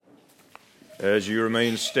As you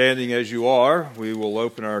remain standing as you are, we will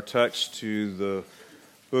open our text to the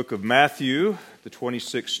book of Matthew, the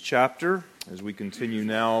 26th chapter, as we continue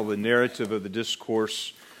now the narrative of the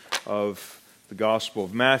discourse of the Gospel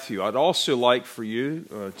of Matthew. I'd also like for you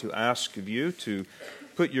to ask of you to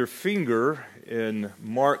put your finger in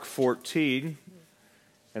Mark 14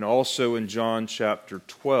 and also in John chapter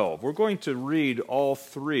 12. We're going to read all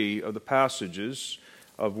three of the passages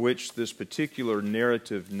of which this particular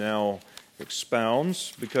narrative now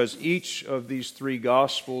expounds, because each of these three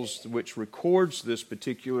Gospels which records this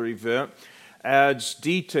particular event adds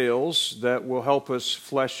details that will help us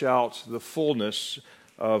flesh out the fullness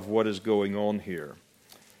of what is going on here.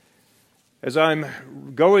 As I'm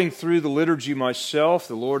going through the liturgy myself,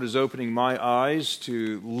 the Lord is opening my eyes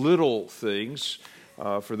to little things.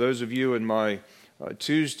 For those of you in my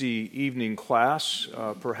Tuesday evening class,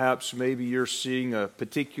 perhaps maybe you're seeing a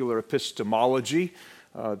particular epistemology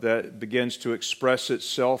that begins to express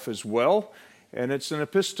itself as well. And it's an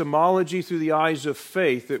epistemology through the eyes of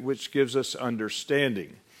faith which gives us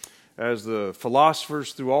understanding. As the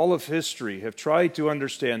philosophers through all of history have tried to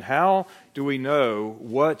understand, how do we know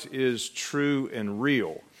what is true and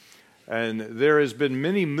real? And there has been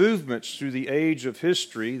many movements through the age of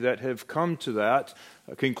history that have come to that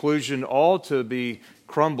conclusion, all to be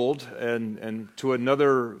crumbled and to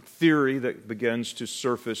another theory that begins to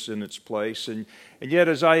surface in its place. And yet,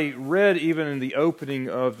 as I read even in the opening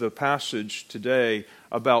of the passage today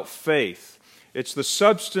about faith, it's the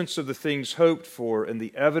substance of the things hoped for and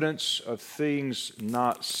the evidence of things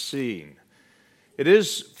not seen. It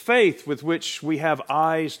is faith with which we have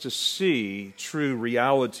eyes to see true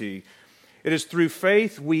reality. It is through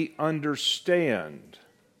faith we understand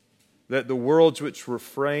that the worlds which were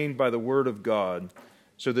framed by the Word of God,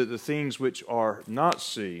 so that the things which are not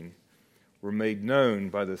seen were made known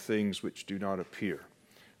by the things which do not appear,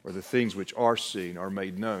 or the things which are seen are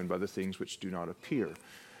made known by the things which do not appear.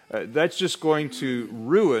 That's just going to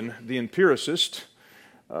ruin the empiricist.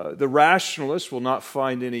 The rationalist will not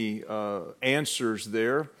find any answers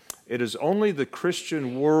there. It is only the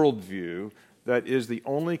Christian worldview that is the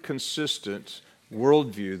only consistent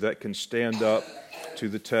worldview that can stand up to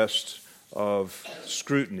the test of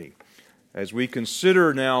scrutiny. As we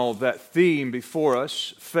consider now that theme before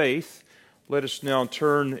us, faith, let us now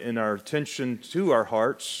turn in our attention to our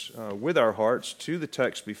hearts, with our hearts, to the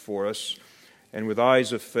text before us, and with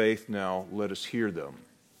eyes of faith now, let us hear them.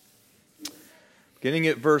 Beginning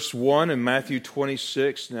at verse 1 in Matthew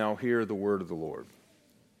 26, now hear the word of the Lord.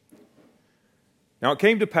 Now it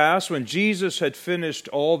came to pass, when Jesus had finished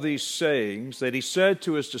all these sayings, that he said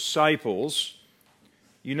to his disciples,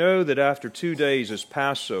 "You know that after 2 days is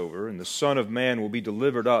Passover, and the Son of Man will be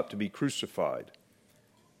delivered up to be crucified."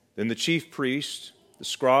 Then the chief priests, the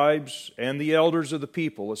scribes, and the elders of the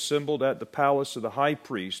people assembled at the palace of the high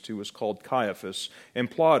priest, who was called Caiaphas,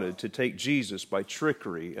 and plotted to take Jesus by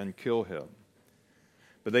trickery and kill him.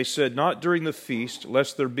 But they said, "Not during the feast,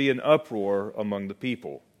 lest there be an uproar among the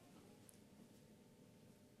people."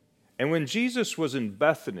 And when Jesus was in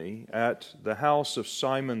Bethany at the house of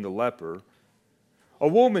Simon the leper, a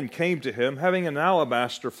woman came to him, having an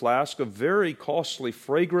alabaster flask of very costly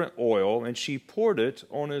fragrant oil, and she poured it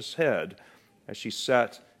on his head as he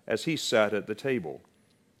sat at the table.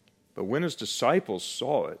 But when his disciples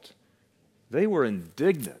saw it, they were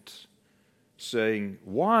indignant, saying,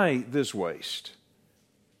 "Why this waste?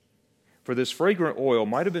 For this fragrant oil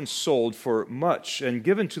might have been sold for much and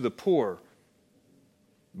given to the poor."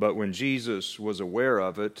 But when Jesus was aware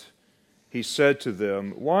of it, he said to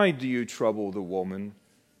them, "Why do you trouble the woman?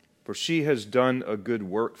 For she has done a good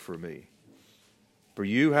work for me. For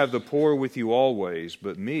you have the poor with you always,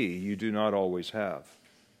 but me you do not always have.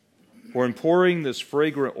 For in pouring this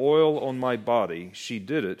fragrant oil on my body, she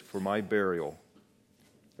did it for my burial.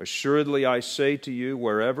 Assuredly I say to you,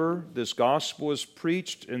 wherever this gospel is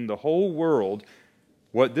preached in the whole world,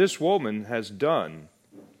 what this woman has done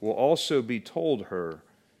will also be told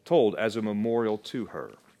as a memorial to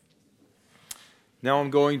her." Now I'm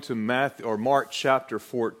going to Mark chapter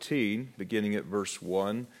 14, beginning at verse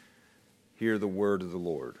 1. Hear the word of the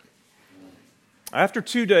Lord. After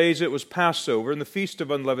 2 days it was Passover, and the feast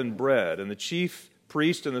of unleavened bread, and the chief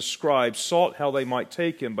priest and the scribes sought how they might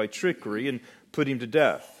take him by trickery and put him to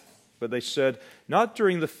death. But they said, "Not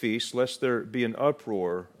during the feast, lest there be an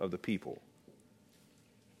uproar of the people."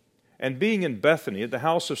 And being in Bethany, at the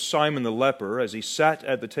house of Simon the leper, as he sat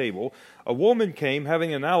at the table, a woman came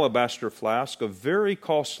having an alabaster flask of very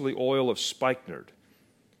costly oil of spikenard.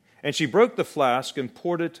 And she broke the flask and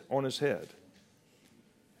poured it on his head.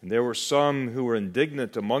 And there were some who were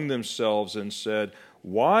indignant among themselves and said,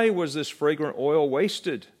 "Why was this fragrant oil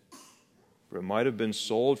wasted? for it might have been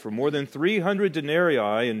sold for more than 300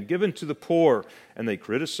 denarii and given to the poor." And they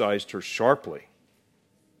criticized her sharply.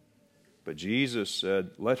 But Jesus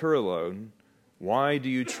said, "Let her alone. Why do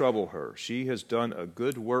you trouble her? She has done a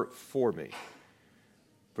good work for me.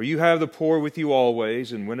 For you have the poor with you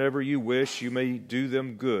always, and whenever you wish, you may do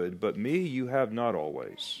them good. But me you have not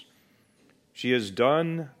always. She has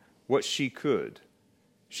done what she could.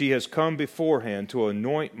 She has come beforehand to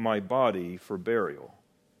anoint my body for burial.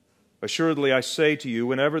 Assuredly, I say to you,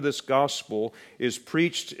 whenever this gospel is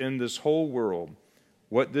preached in this whole world,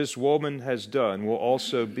 what this woman has done will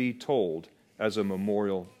also be told as a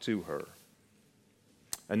memorial to her."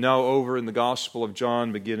 And now over in the Gospel of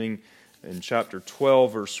John, beginning in chapter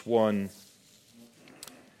 12, verse 1.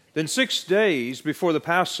 "Then 6 days before the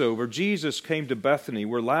Passover, Jesus came to Bethany,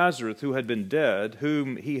 where Lazarus, who had been dead,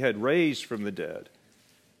 whom he had raised from the dead.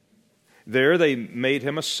 There they made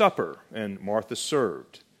him a supper, and Martha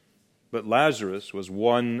served. But Lazarus was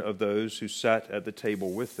one of those who sat at the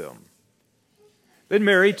table with them. Then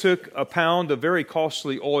Mary took a pound of very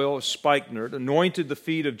costly oil of spikenard, anointed the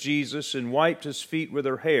feet of Jesus, and wiped his feet with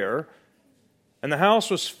her hair. And the house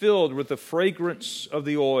was filled with the fragrance of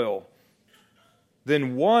the oil.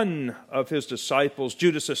 Then one of his disciples,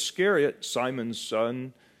 Judas Iscariot, Simon's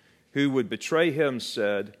son, who would betray him,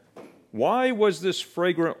 said, 'Why was this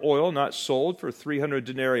fragrant oil not sold for 300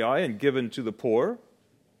 denarii and given to the poor?'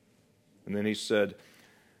 And then he said,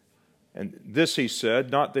 he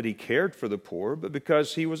said, not that he cared for the poor, but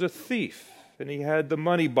because he was a thief, and he had the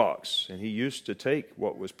money box, and he used to take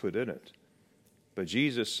what was put in it. But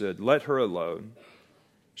Jesus said, 'Let her alone.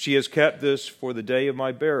 She has kept this for the day of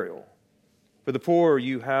my burial. For the poor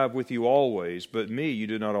you have with you always, but me you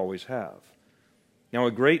do not always have.' Now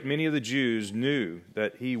a great many of the Jews knew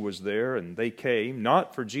that he was there, and they came,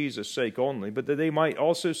 not for Jesus' sake only, but that they might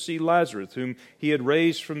also see Lazarus, whom he had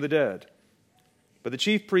raised from the dead. But the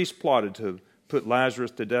chief priests plotted to put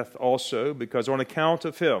Lazarus to death also, because on account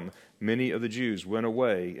of him many of the Jews went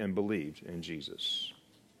away and believed in Jesus."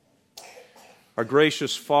 Our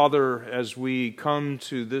gracious Father, as we come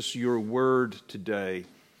to this your word today,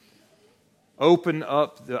 open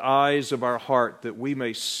up the eyes of our heart that we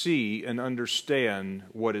may see and understand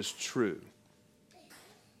what is true.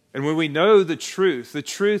 And when we know the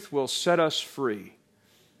truth will set us free.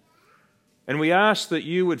 And we ask that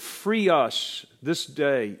you would free us this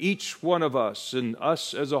day, each one of us and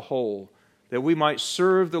us as a whole, that we might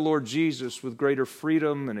serve the Lord Jesus with greater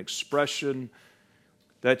freedom and expression,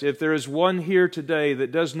 that if there is one here today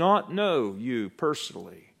that does not know you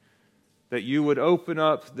personally, that you would open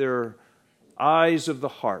up their eyes of the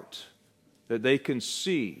heart, that they can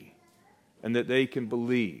see and that they can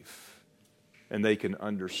believe and they can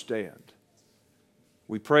understand.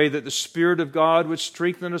 We pray that the Spirit of God would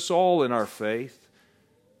strengthen us all in our faith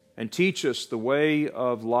and teach us the way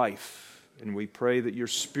of life. And we pray that your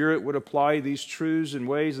Spirit would apply these truths in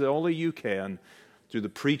ways that only you can through the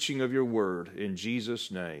preaching of your word. In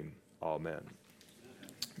Jesus' name, amen.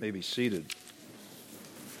 You may be seated.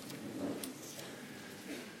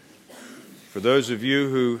 For those of you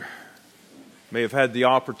who may have had the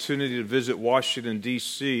opportunity to visit Washington,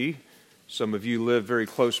 D.C., some of you live very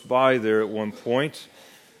close by there at one point,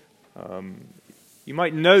 you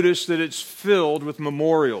might notice that it's filled with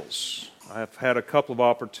memorials. I've had a couple of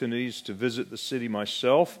opportunities to visit the city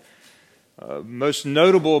myself. Most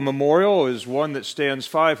notable memorial is one that stands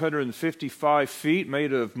 555 feet,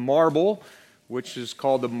 made of marble, which is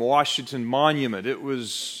called the Washington Monument. It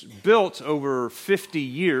was built over 50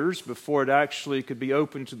 years before it actually could be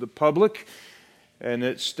opened to the public, and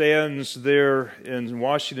it stands there in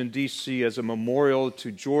Washington, D.C. as a memorial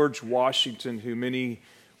to George Washington, who many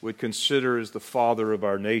would consider as the father of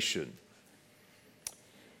our nation.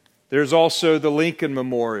 There's also the Lincoln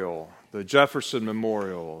Memorial, the Jefferson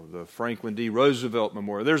Memorial, the Franklin D. Roosevelt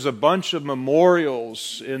Memorial. There's a bunch of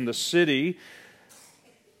memorials in the city.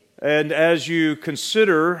 And as you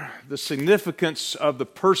consider the significance of the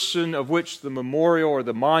person of which the memorial or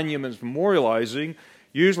the monument is memorializing,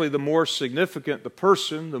 usually the more significant the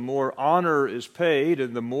person, the more honor is paid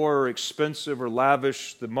and the more expensive or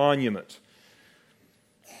lavish the monument.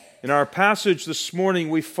 In our passage this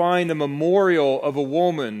morning, we find a memorial of a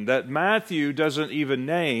woman that Matthew doesn't even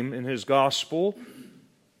name in his gospel.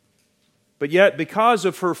 But yet, because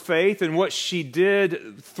of her faith and what she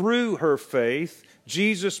did through her faith,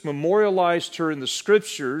 Jesus memorialized her in the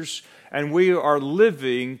Scriptures, and we are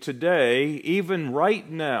living today, even right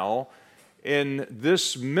now, in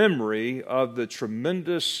this memory of the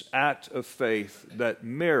tremendous act of faith that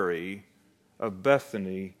Mary of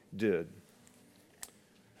Bethany did.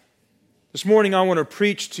 This morning I want to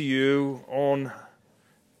preach to you on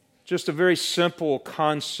just a very simple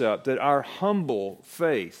concept that our humble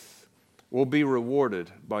faith will be rewarded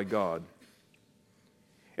by God.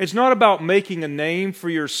 It's not about making a name for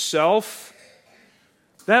yourself.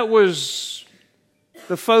 That was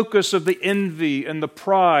the focus of the envy and the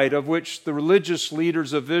pride of which the religious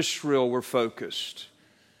leaders of Israel were focused.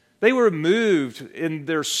 They were moved in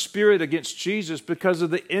their spirit against Jesus because of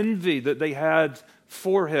the envy that they had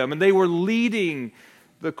for him. And they were leading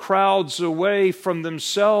the crowds away from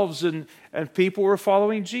themselves, and people were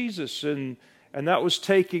following Jesus, and that was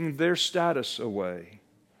taking their status away.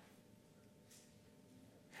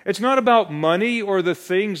 It's not about money or the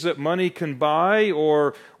things that money can buy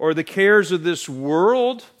or the cares of this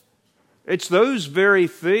world. It's those very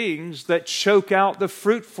things that choke out the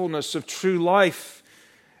fruitfulness of true life.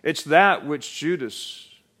 It's that which Judas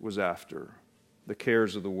was after, the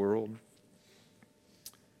cares of the world.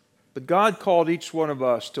 But God called each one of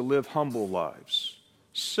us to live humble lives,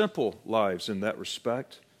 simple lives in that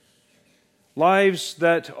respect, lives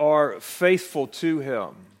that are faithful to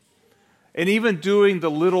Him. And even doing the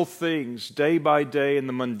little things day by day in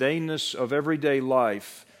the mundaneness of everyday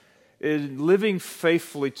life, in living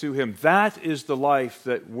faithfully to Him, that is the life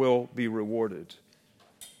that will be rewarded.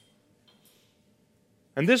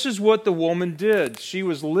 And this is what the woman did. She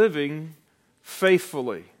was living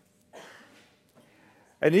faithfully.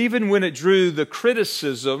 And even when it drew the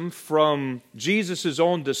criticism from Jesus'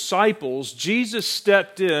 own disciples, Jesus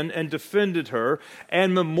stepped in and defended her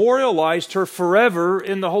and memorialized her forever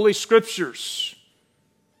in the Holy Scriptures.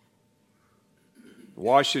 The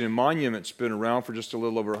Washington Monument's been around for just a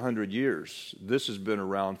little over 100 years. This has been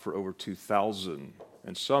around for over 2,000,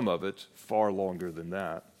 and some of it far longer than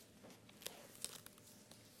that.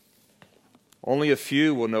 Only a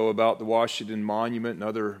few will know about the Washington Monument and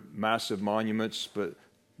other massive monuments, but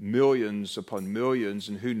millions upon millions,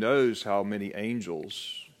 and who knows how many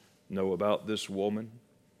angels know about this woman.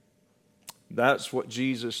 That's what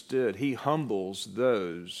Jesus did. He humbles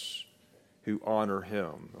those who honor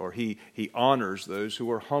Him, or he honors those who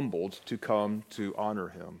are humbled to come to honor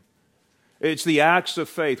Him. It's the acts of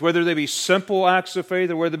faith, whether they be simple acts of faith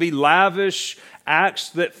or whether they be lavish acts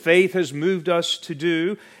that faith has moved us to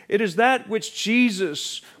do. It is that which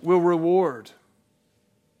Jesus will reward.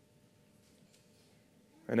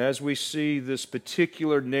 And as we see this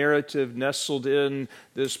particular narrative nestled in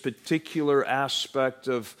this particular aspect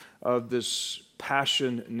of this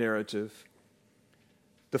passion narrative,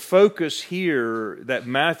 the focus here that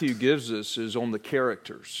Matthew gives us is on the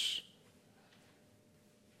characters,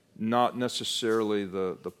 not necessarily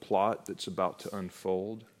the plot that's about to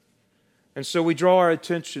unfold. And so we draw our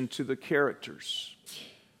attention to the characters.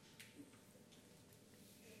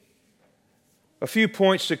 A few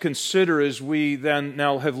points to consider as we then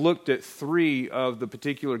now have looked at three of the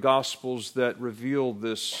particular Gospels that reveal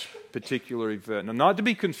this particular event. Now, not to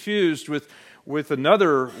be confused with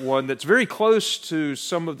another one that's very close to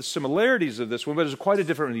some of the similarities of this one, but it's quite a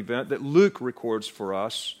different event that Luke records for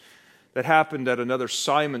us that happened at another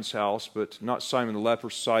Simon's house, but not Simon the leper,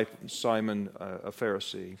 Simon a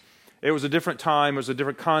Pharisee. It was a different time, it was a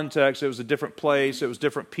different context, it was a different place, it was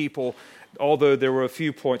different people, although there were a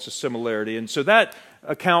few points of similarity. And so that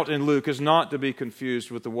account in Luke is not to be confused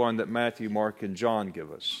with the one that Matthew, Mark, and John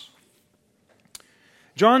give us.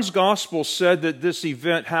 John's Gospel said that this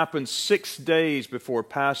event happened 6 days before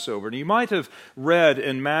Passover. And you might have read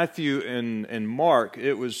in Matthew and Mark,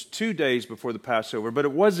 it was 2 days before the Passover, but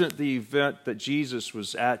it wasn't the event that Jesus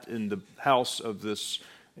was at in the house of this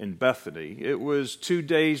in Bethany. It was 2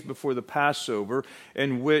 days before the Passover,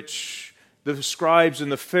 in which the scribes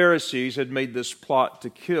and the Pharisees had made this plot to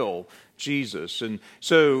kill Jesus. And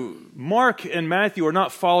so Mark and Matthew are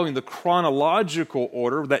not following the chronological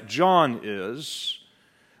order that John is,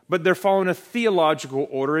 but they're following a theological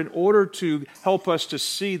order in order to help us to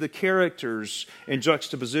see the characters in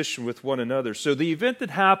juxtaposition with one another. So the event that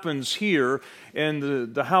happens here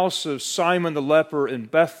in the house of Simon the leper in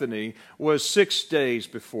Bethany was 6 days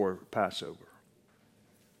before Passover.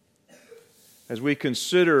 As we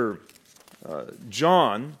consider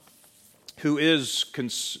John, who is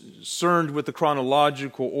concerned with the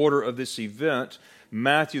chronological order of this event,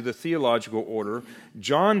 Matthew the theological order,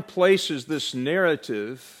 John places this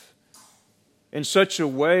narrative in such a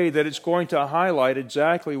way that it's going to highlight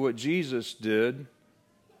exactly what Jesus did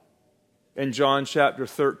in John chapter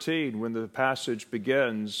 13 when the passage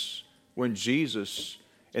begins, when Jesus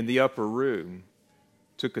in the upper room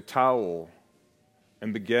took a towel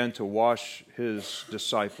and began to wash his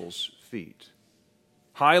disciples' feet,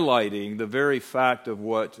 highlighting the very fact of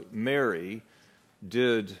what Mary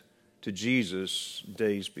did to Jesus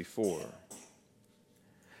days before.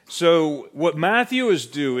 So what Matthew is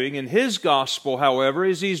doing in his gospel, however,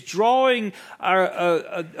 is he's drawing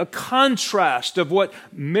a contrast of what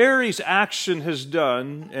Mary's action has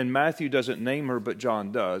done, and Matthew doesn't name her, but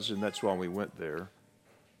John does, and that's why we went there.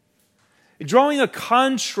 Drawing a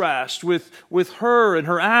contrast with her and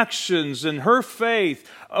her actions and her faith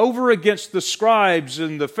over against the scribes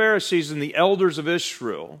and the Pharisees and the elders of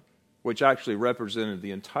Israel, which actually represented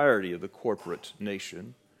the entirety of the corporate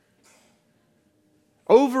nation,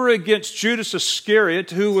 over against Judas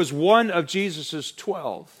Iscariot, who was one of Jesus'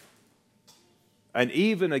 12, and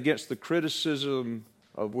even against the criticism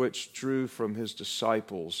of which drew from his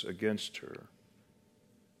disciples against her.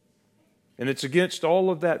 And it's against all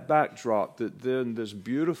of that backdrop that then this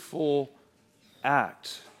beautiful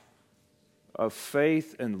act of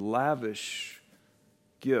faith and lavish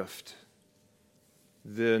gift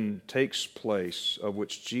then takes place, of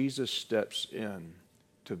which Jesus steps in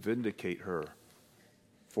to vindicate her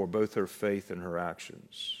for both her faith and her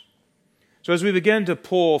actions. So as we begin to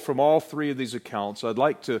pull from all three of these accounts, I'd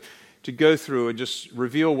like to go through and just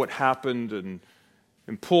reveal what happened and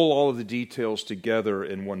pull all of the details together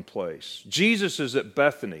in one place. Jesus is at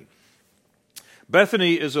Bethany.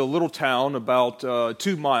 Bethany is a little town about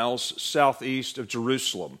 2 miles southeast of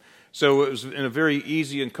Jerusalem. So it was in a very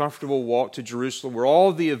easy and comfortable walk to Jerusalem where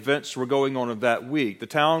all the events were going on of that week. The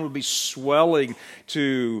town would be swelling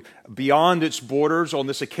to beyond its borders on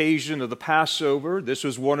this occasion of the Passover. This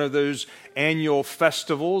was one of those annual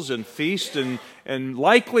festivals and feasts, and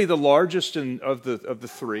likely the largest of the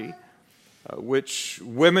three, which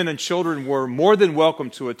women and children were more than welcome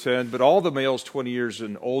to attend, but all the males 20 years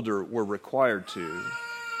and older were required to.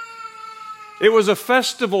 It was a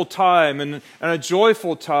festival time and a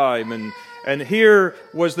joyful time, and here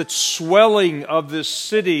was the swelling of this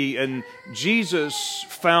city, and Jesus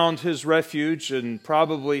found his refuge and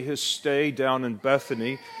probably his stay down in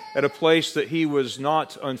Bethany at a place that he was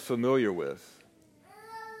not unfamiliar with.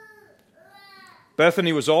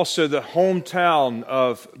 Bethany was also the hometown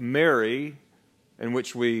of Mary, in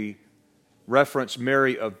which we reference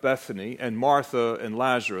Mary of Bethany, and Martha and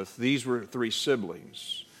Lazarus. These were 3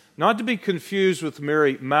 siblings. Not to be confused with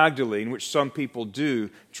Mary Magdalene, which some people do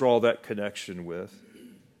draw that connection with.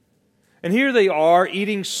 And here they are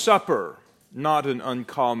eating supper, not an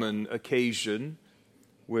uncommon occasion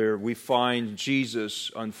where we find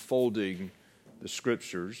Jesus unfolding the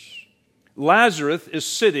Scriptures. Lazarus is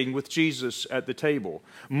sitting with Jesus at the table.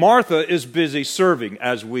 Martha is busy serving,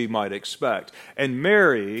 as we might expect. And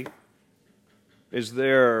Mary is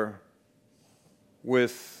there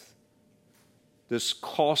with this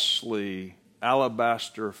costly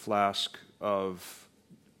alabaster flask of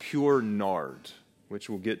pure nard, which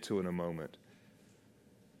we'll get to in a moment.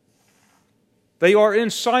 They are in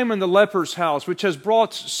Simon the leper's house, which has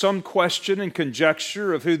brought some question and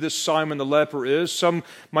conjecture of who this Simon the leper is. Some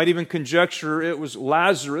might even conjecture it was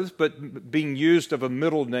Lazarus, but being used of a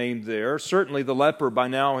middle name there. Certainly the leper by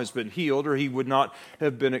now has been healed, or he would not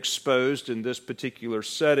have been exposed in this particular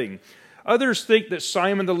setting. Others think that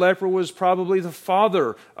Simon the leper was probably the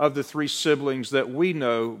father of the 3 siblings that we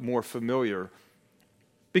know more familiar,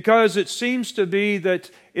 because it seems to be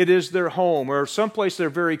that it is their home or someplace they're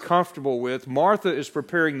very comfortable with. Martha is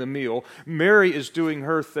preparing the meal. Mary is doing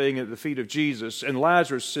her thing at the feet of Jesus, and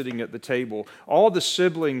Lazarus sitting at the table. All the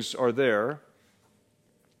siblings are there.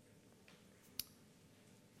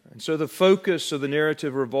 And so the focus of the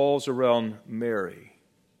narrative revolves around Mary,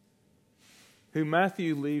 who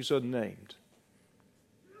Matthew leaves unnamed.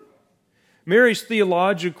 Matthew's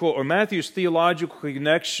theological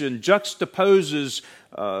connection juxtaposes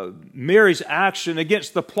Mary's action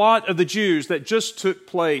against the plot of the Jews that just took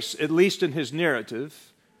place, at least in his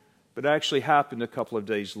narrative, but actually happened a couple of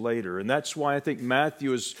days later. And that's why I think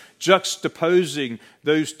Matthew is juxtaposing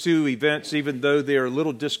those 2 events, even though they are a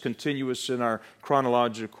little discontinuous in our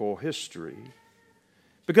chronological history.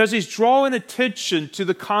 Because he's drawing attention to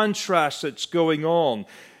the contrast that's going on.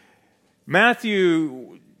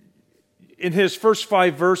 Matthew, in his first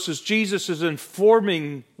 5 verses, Jesus is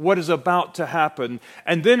informing what is about to happen.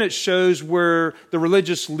 And then it shows where the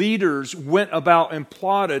religious leaders went about and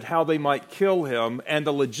plotted how they might kill him, and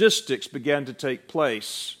the logistics began to take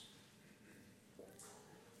place.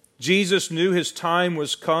 Jesus knew his time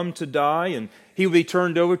was come to die, and he would be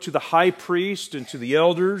turned over to the high priest and to the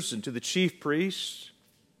elders and to the chief priests.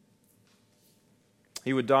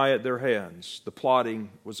 He would die at their hands. The plotting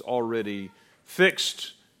was already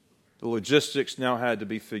fixed. The logistics now had to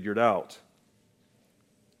be figured out.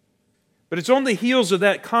 But it's on the heels of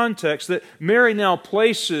that context that Mary now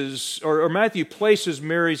places, or Matthew places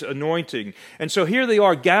Mary's anointing. And so here they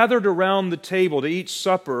are gathered around the table to eat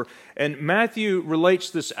supper, and Matthew relates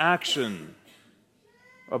this action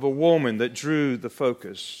of a woman that drew the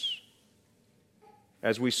focus.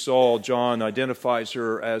 As we saw, John identifies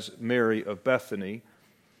her as Mary of Bethany.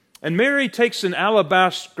 And Mary takes an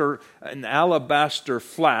alabaster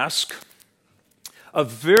flask, a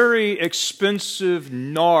very expensive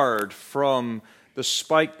nard from the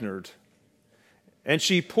spikenard, and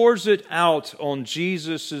she pours it out on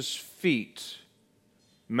Jesus' feet.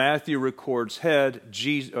 Matthew records head,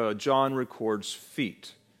 John records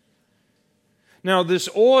feet. Now, this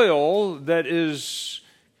oil that is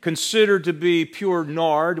considered to be pure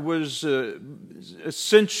nard was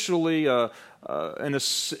essentially an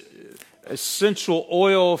essential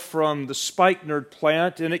oil from the spikenard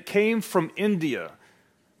plant, and it came from India.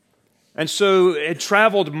 And so it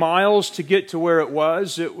traveled miles to get to where it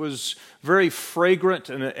was. It was very fragrant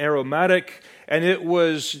and aromatic, and it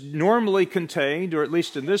was normally contained, or at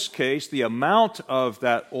least in this case, the amount of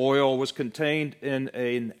that oil was contained in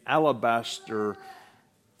an alabaster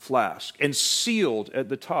flask and sealed at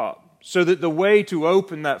the top, so that the way to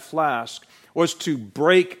open that flask was to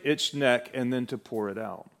break its neck and then to pour it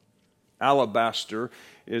out. Alabaster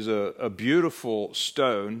is a beautiful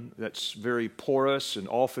stone that's very porous and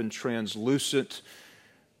often translucent.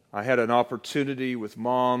 I had an opportunity with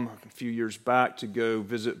Mom a few years back to go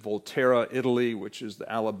visit Volterra, Italy, which is the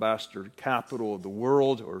alabaster capital of the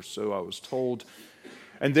world, or so I was told.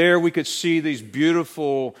 And there we could see these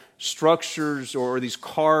beautiful structures or these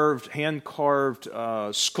hand-carved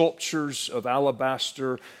sculptures of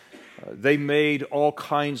alabaster. They made all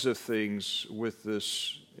kinds of things with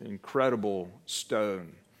this incredible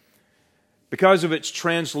stone. Because of its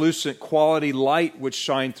translucent quality, light would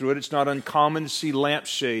shine through it. It's not uncommon to see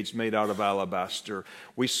lampshades made out of alabaster.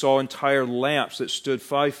 We saw entire lamps that stood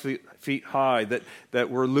 5 feet high that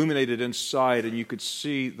were illuminated inside, and you could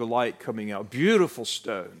see the light coming out. Beautiful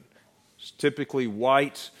stone. It's typically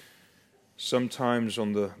white, sometimes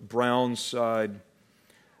on the brown side.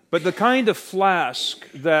 But the kind of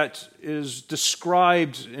flask that is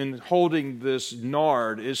described in holding this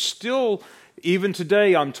nard is still, even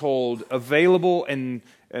today, I'm told, available in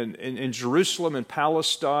Jerusalem and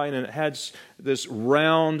Palestine, and it has this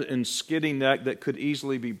round and skinny neck that could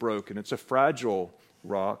easily be broken. It's a fragile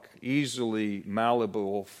rock, easily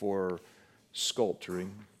malleable for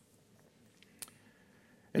sculpturing.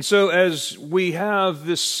 And so as we have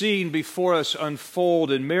this scene before us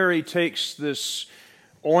unfold, and Mary takes this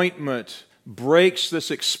ointment, breaks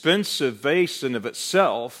this expensive vase in of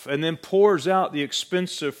itself, and then pours out the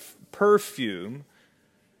expensive perfume,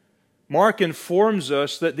 Mark informs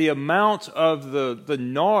us that the amount of the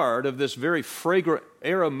nard, of this very fragrant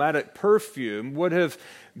aromatic perfume, would have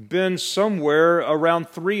been somewhere around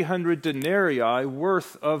 300 denarii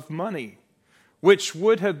worth of money, which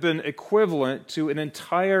would have been equivalent to an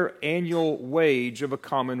entire annual wage of a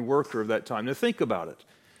common worker of that time. Now think about it.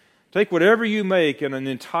 Take whatever you make in an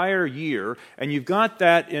entire year, and you've got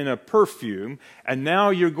that in a perfume, and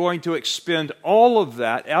now you're going to expend all of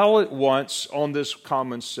that all at once on this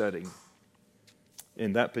common setting.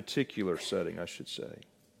 In that particular setting, I should say.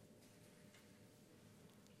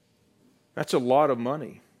 That's a lot of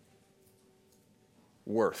money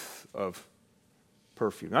worth of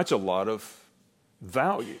perfume. That's a lot of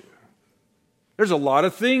value. There's a lot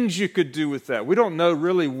of things you could do with that. We don't know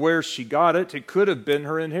really where she got it. It could have been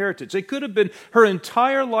her inheritance. It could have been her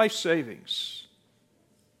entire life savings.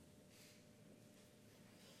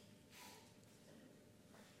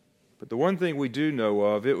 But the one thing we do know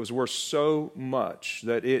of, it was worth so much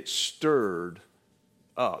that it stirred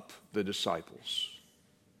up the disciples.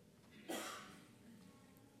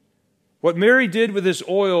 What Mary did with this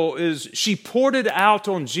oil is she poured it out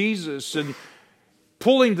on Jesus, and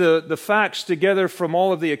pulling the facts together from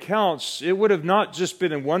all of the accounts, it would have not just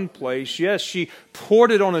been in one place. Yes, she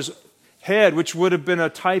poured it on his head, which would have been a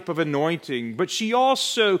type of anointing, but she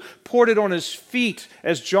also poured it on his feet,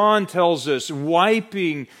 as John tells us,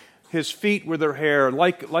 wiping his feet with her hair,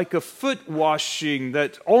 like a foot washing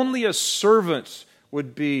that only a servant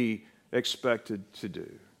would be expected to do.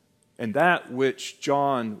 And that which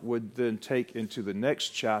John would then take into the next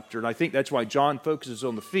chapter. And I think that's why John focuses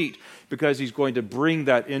on the feet, because he's going to bring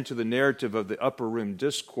that into the narrative of the upper room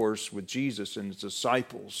discourse with Jesus and his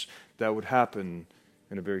disciples that would happen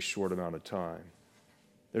in a very short amount of time.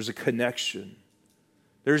 There's a connection.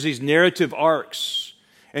 There's these narrative arcs.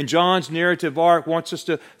 And John's narrative arc wants us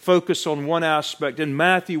to focus on one aspect, and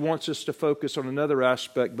Matthew wants us to focus on another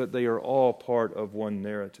aspect, but they are all part of one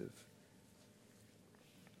narrative.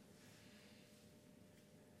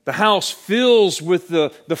 The house fills with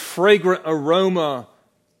the fragrant aroma,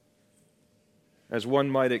 as one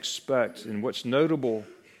might expect. And what's notable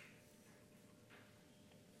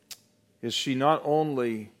is she not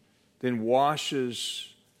only then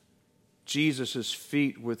washes Jesus'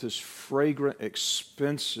 feet with this fragrant,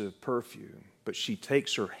 expensive perfume, but she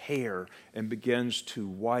takes her hair and begins to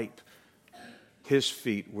wipe his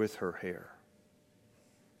feet with her hair.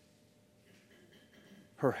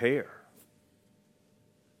 Her hair.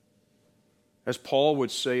 As Paul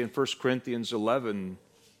would say in 1 Corinthians 11,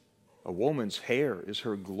 a woman's hair is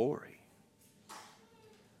her glory.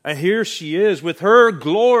 And here she is with her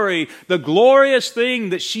glory, the glorious thing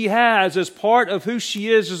that she has as part of who she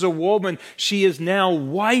is as a woman. She is now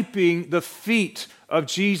wiping the feet of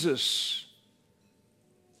Jesus.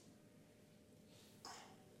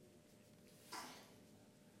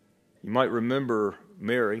 You might remember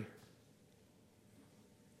Mary.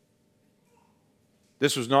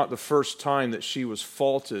 This was not the first time that she was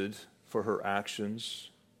faulted for her actions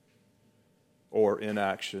or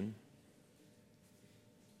inaction.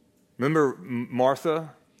 Remember Martha,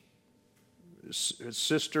 his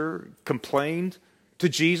sister, complained to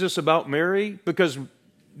Jesus about Mary because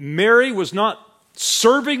Mary was not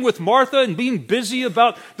serving with Martha and being busy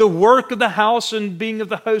about the work of the house and being of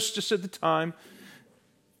the hostess at the time.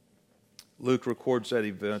 Luke records that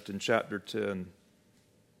event in chapter 10.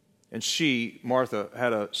 And she, Martha,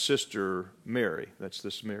 had a sister, Mary, that's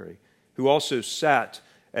this Mary, who also sat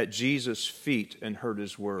at Jesus' feet and heard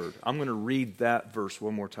his word. I'm going to read that verse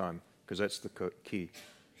one more time because that's the key.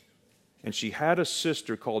 And she had a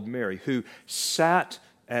sister called Mary who sat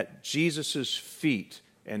at Jesus' feet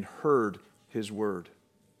and heard his word.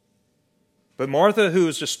 But Martha, who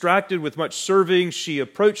was distracted with much serving, she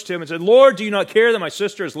approached him and said, "Lord, do you not care that my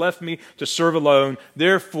sister has left me to serve alone?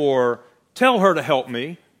 Therefore, tell her to help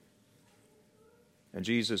me." And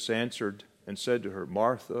Jesus answered and said to her,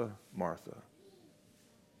 "Martha, Martha,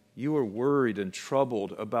 you are worried and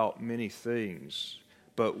troubled about many things,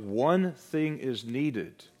 but one thing is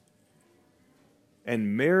needed.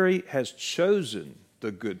 And Mary has chosen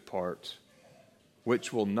the good part,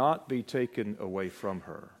 which will not be taken away from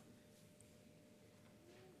her."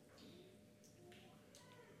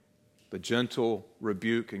 The gentle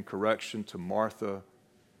rebuke and correction to Martha,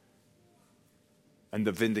 and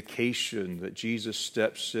the vindication that Jesus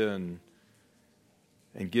steps in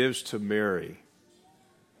and gives to Mary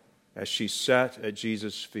as she sat at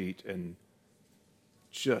Jesus' feet and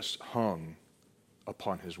just hung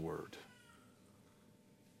upon his word.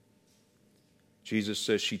 Jesus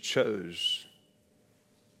says she chose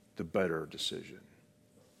the better decision.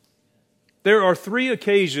 There are 3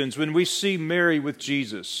 occasions when we see Mary with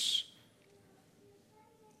Jesus.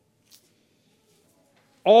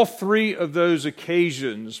 All 3 of those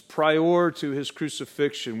occasions prior to his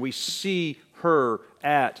crucifixion, we see her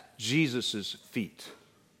at Jesus' feet.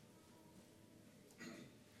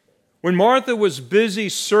 When Martha was busy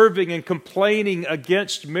serving and complaining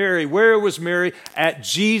against Mary, where was Mary? At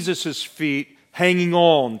Jesus' feet, hanging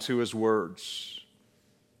on to his words.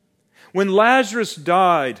 When Lazarus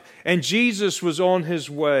died and Jesus was on his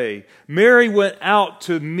way, Mary went out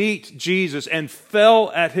to meet Jesus and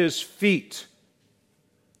fell at his feet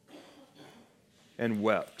and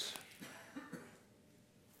wept.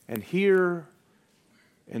 And here,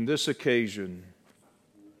 in this occasion,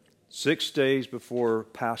 6 days before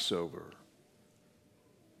Passover,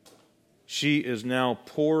 she is now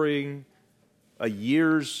pouring a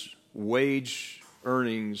year's wage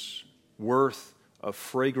earnings worth of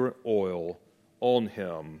fragrant oil on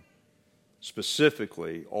him,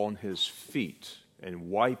 specifically on his feet,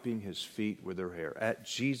 and wiping his feet with her hair at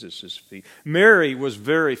Jesus' feet. Mary was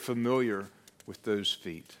very familiar with those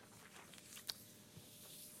feet.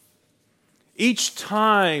 Each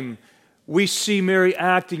time we see Mary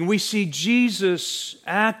acting, we see Jesus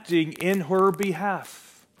acting in her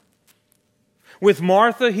behalf. With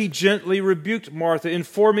Martha, he gently rebuked Martha,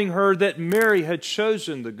 informing her that Mary had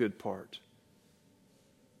chosen the good part.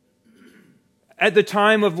 At the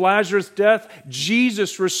time of Lazarus' death,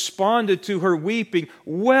 Jesus responded to her weeping,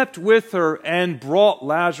 wept with her, and brought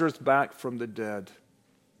Lazarus back from the dead.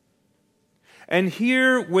 And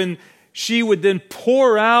here, when she would then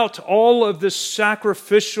pour out all of this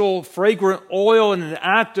sacrificial, fragrant oil in an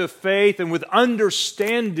act of faith and with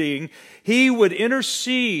understanding, he would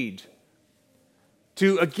intercede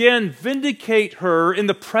to again vindicate her in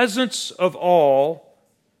the presence of all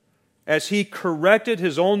as he corrected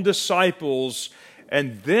his own disciples,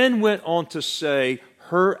 and then went on to say,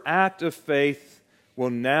 her act of faith will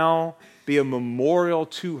now be a memorial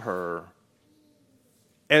to her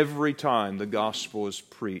every time the gospel is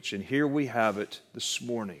preached. And here we have it this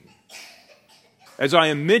morning. As I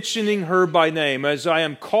am mentioning her by name, as I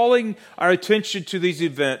am calling our attention to these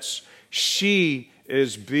events, she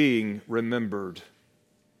is being remembered.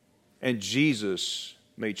 And Jesus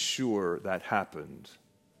made sure that happened.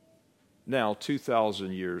 Now,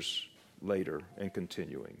 2,000 years later and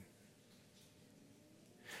continuing.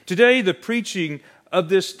 Today, the preaching of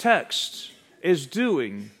this text is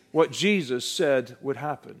doing what Jesus said would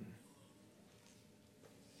happen.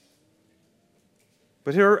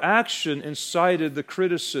 But her action incited the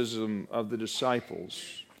criticism of the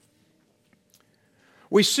disciples.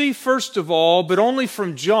 We see, first of all, but only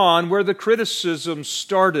from John, where the criticism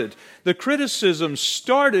started. The criticism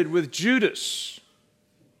started with Judas.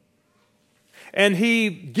 And he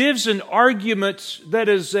gives an argument that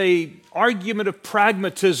is an argument of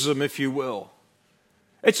pragmatism, if you will.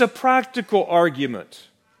 It's a practical argument.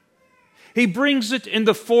 He brings it in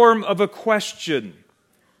the form of a question.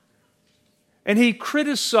 And he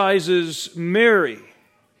criticizes Mary.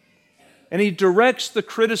 And he directs the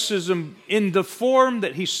criticism in the form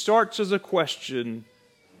that he starts as a question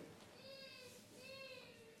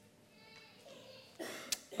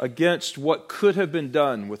against what could have been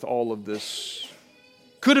done with all of this.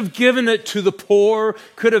 Could have given it to the poor,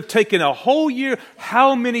 could have taken a whole year.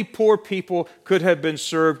 How many poor people could have been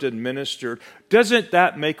served and ministered? Doesn't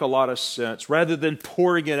that make a lot of sense? Rather than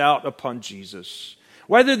pouring it out upon Jesus.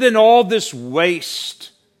 Rather than all this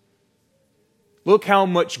waste. Look how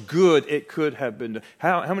much good it could have been done.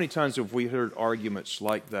 How many times have we heard arguments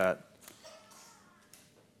like that?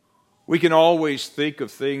 We can always think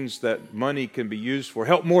of things that money can be used for.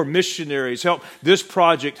 Help more missionaries, help this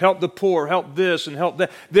project, help the poor, help this and help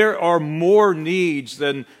that. There are more needs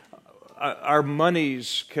than our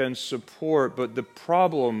monies can support, but the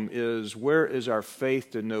problem is, where is our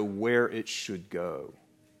faith to know where it should go?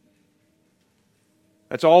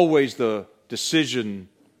 That's always the decision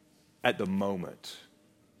at the moment.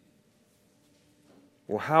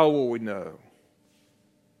 Well, how will we know?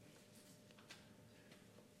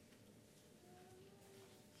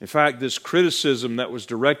 In fact, this criticism that was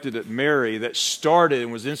directed at Mary, that started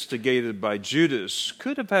and was instigated by Judas,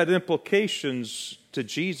 could have had implications to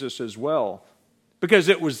Jesus as well, because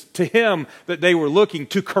it was to him that they were looking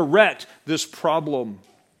to correct this problem.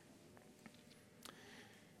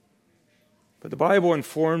 But the Bible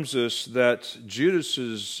informs us that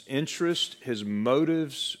Judas's interest, his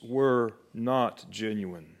motives, were not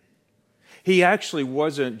genuine. He actually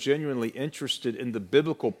wasn't genuinely interested in the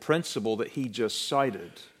biblical principle that he just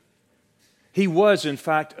cited. He was, in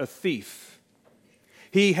fact, a thief.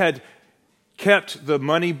 He had kept the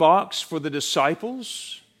money box for the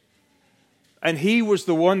disciples, and he was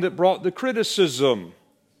the one that brought the criticism,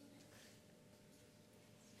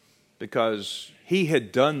 because he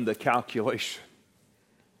had done the calculation.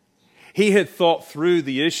 He had thought through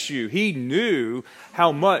the issue. He knew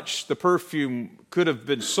how much the perfume could have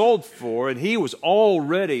been sold for, and he was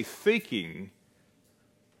already thinking.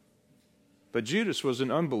 But Judas was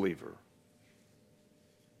an unbeliever.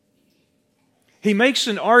 He makes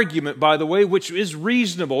an argument, by the way, which is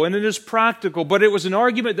reasonable and it is practical, but it was an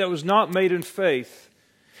argument that was not made in faith.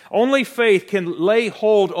 Only faith can lay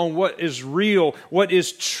hold on what is real, what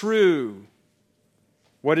is true,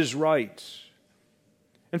 what is right.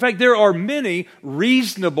 In fact, there are many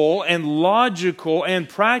reasonable and logical and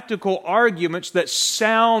practical arguments that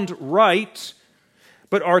sound right,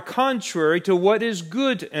 but are contrary to what is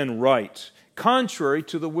good and right, contrary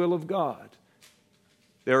to the will of God.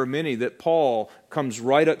 There are many that Paul comes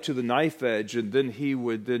right up to the knife edge, and then he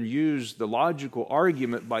would then use the logical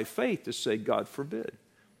argument by faith to say, God forbid.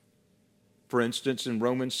 For instance, in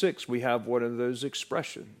Romans 6, we have one of those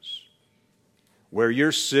expressions. Where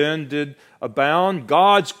your sin did abound,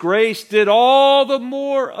 God's grace did all the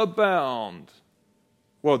more abound.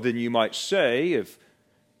 Well, then you might say, if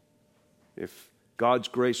God's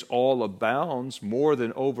grace all abounds more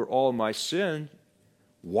than over all my sin,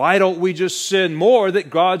 why don't we just sin more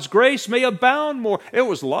that God's grace may abound more? It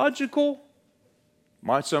was logical.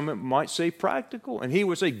 Some might say practical. And he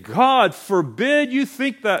would say, God forbid you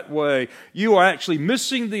think that way. You are actually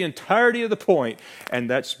missing the entirety of the point. And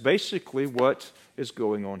that's basically what is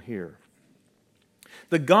going on here.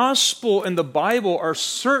 The gospel and the Bible are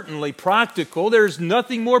certainly practical. There is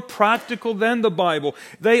nothing more practical than the Bible.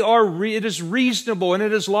 It is reasonable and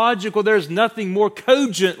it is logical. There is nothing more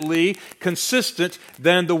cogently consistent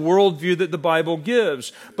than the worldview that the Bible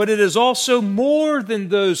gives. But it is also more than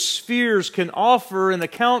those spheres can offer and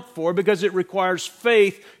account for, because it requires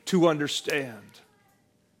faith to understand.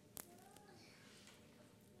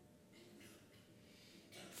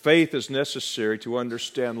 Faith is necessary to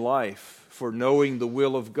understand life, for knowing the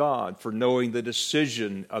will of God, for knowing the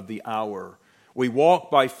decision of the hour. We walk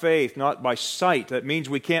by faith, not by sight. That means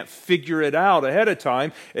we can't figure it out ahead of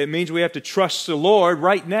time. It means we have to trust the Lord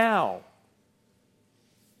right now.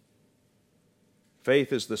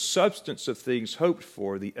 Faith is the substance of things hoped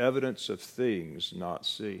for, the evidence of things not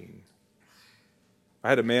seen. I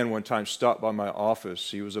had a man one time stop by my office.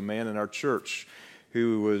 He was a man in our church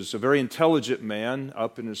who was a very intelligent man,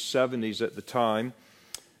 up in his 70s at the time.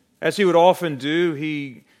 As he would often do,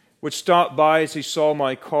 he would stop by as he saw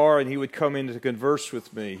my car, and he would come in to converse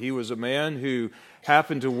with me. He was a man who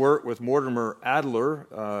happened to work with Mortimer Adler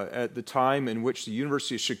at the time in which the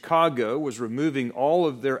University of Chicago was removing all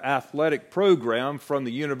of their athletic program from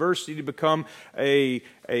the university to become a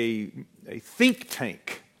think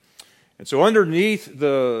tank. And so underneath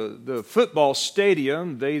the football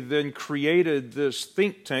stadium, they then created this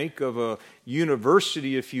think tank of a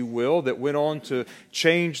university, if you will, that went on to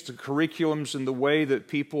change the curriculums and the way that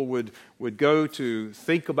people would go to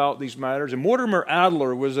think about these matters. And Mortimer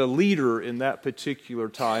Adler was a leader in that particular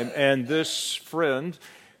time, and this friend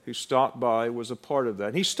who stopped by was a part of that.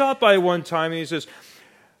 And he stopped by one time and he says,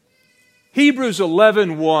 Hebrews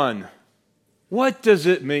 11:1, what does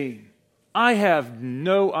it mean? I have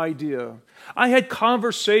no idea. I had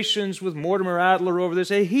conversations with Mortimer Adler over this,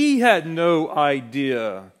 and he had no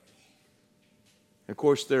idea. Of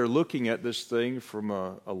course, they're looking at this thing from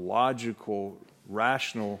a logical,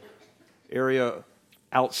 rational area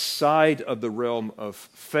outside of the realm of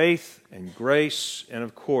faith and grace, and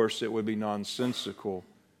of course, it would be nonsensical.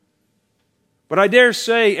 But I dare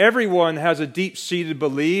say everyone has a deep-seated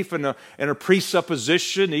belief and a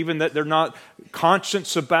presupposition, even that they're not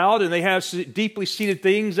conscious about, and they have deeply seated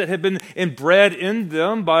things that have been inbred in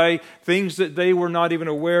them by things that they were not even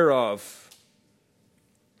aware of.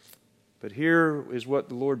 But here is what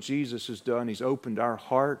the Lord Jesus has done. He's opened our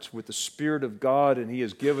hearts with the Spirit of God, and He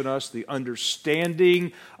has given us the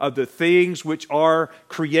understanding of the things which are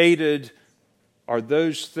created are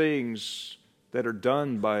those things that are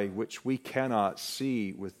done by which we cannot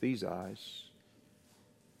see with these eyes.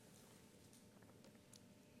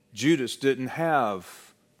 Judas didn't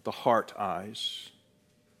have the heart eyes.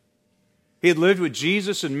 He had lived with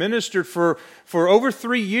Jesus and ministered for over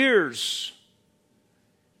 3 years.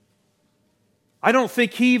 I don't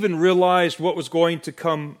think he even realized what was going to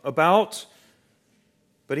come about,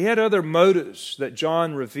 but he had other motives that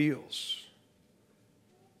John reveals.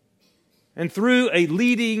 And through a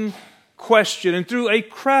leading question and through a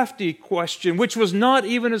crafty question, which was not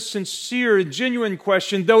even a sincere and genuine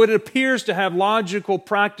question, though it appears to have logical,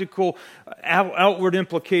 practical, outward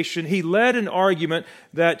implication, he led an argument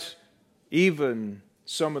that even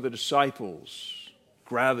some of the disciples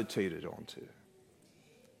gravitated onto.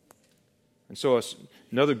 And so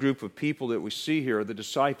another group of people that we see here are the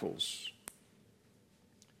disciples.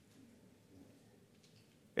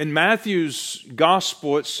 In Matthew's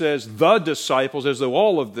gospel, it says the disciples, as though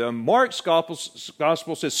all of them. Mark's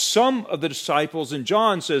gospel says some of the disciples, and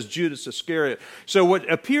John says Judas Iscariot. So what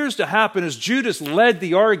appears to happen is Judas led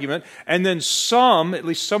the argument, and then some, at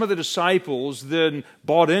least some of the disciples, then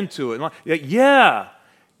bought into it. Yeah,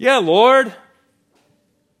 Lord,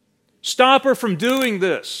 stop her from doing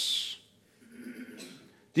this.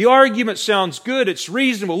 The argument sounds good. It's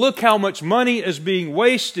reasonable. Look how much money is being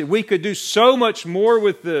wasted. We could do so much more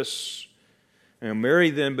with this. And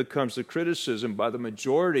Mary then becomes the criticism by the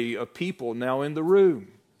majority of people now in the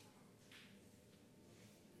room.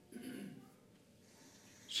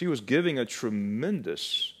 She was giving a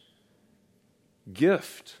tremendous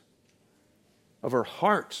gift of her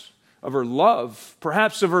heart, of her love,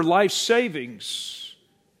 perhaps of her life savings,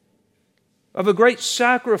 of a great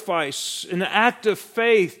sacrifice, an act of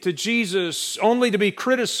faith to Jesus, only to be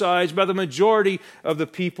criticized by the majority of the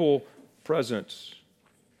people present.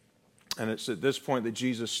 And it's at this point that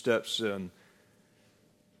Jesus steps in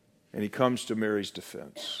and He comes to Mary's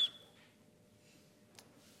defense.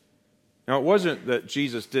 Now, it wasn't that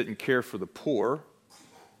Jesus didn't care for the poor.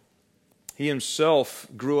 He Himself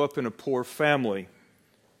grew up in a poor family.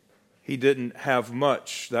 He didn't have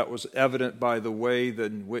much. That was evident by the way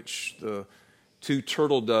in which the 2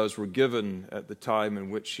 turtle doves were given at the time in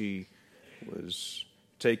which He was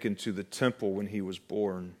taken to the temple when He was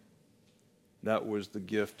born. That was the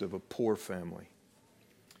gift of a poor family.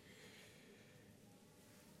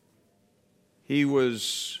 He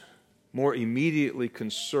was more immediately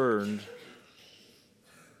concerned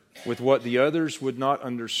with what the others would not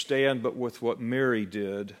understand, but with what Mary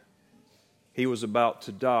did. He was about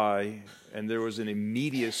to die, and there was an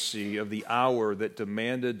immediacy of the hour that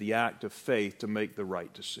demanded the act of faith to make the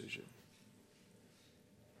right decision.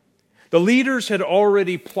 The leaders had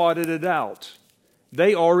already plotted it out.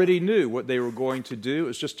 They already knew what they were going to do. It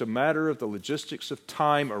was just a matter of the logistics of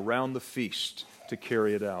time around the feast to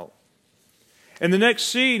carry it out. In the next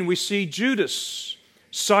scene, we see Judas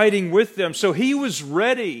siding with them. So he was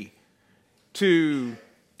ready to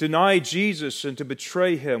deny Jesus and to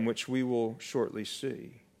betray him, which we will shortly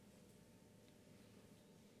see.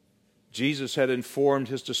 Jesus had informed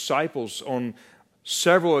his disciples on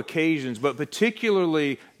several occasions, but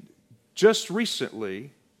particularly just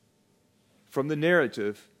recently from the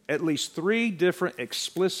narrative, at least 3 different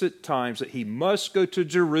explicit times that he must go to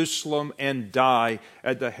Jerusalem and die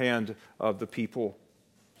at the hand of the people.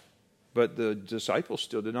 But the disciples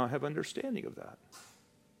still did not have understanding of that.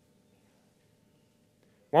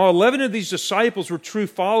 While 11 of these disciples were true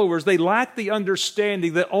followers, they lacked the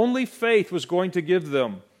understanding that only faith was going to give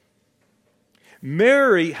them.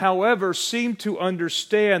 Mary, however, seemed to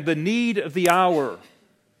understand the need of the hour.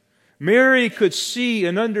 Mary could see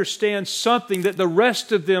and understand something that the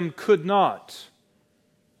rest of them could not.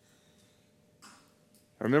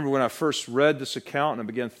 I remember when I first read this account and I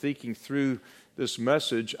began thinking through this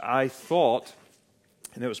message, I thought,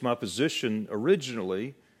 and it was my position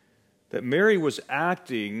originally, that Mary was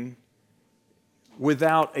acting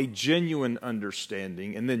without a genuine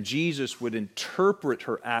understanding, and then Jesus would interpret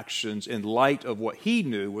her actions in light of what he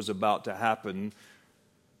knew was about to happen,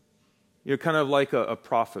 kind of like a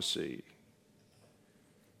prophecy.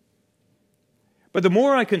 But the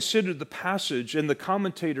more I considered the passage, and the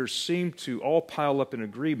commentators seemed to all pile up in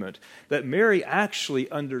agreement, that Mary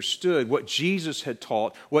actually understood what Jesus had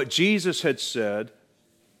taught, what Jesus had said,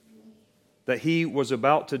 that he was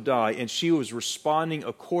about to die, and she was responding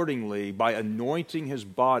accordingly by anointing his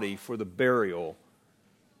body for the burial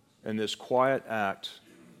in this quiet act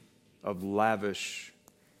of lavish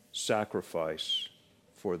sacrifice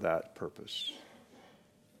for that purpose.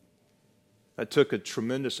 That took a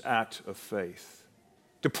tremendous act of faith.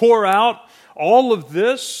 To pour out all of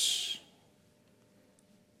this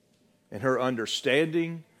and her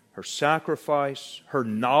understanding, her sacrifice, her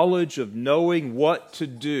knowledge of knowing what to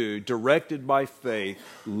do, directed by faith,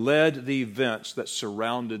 led the events that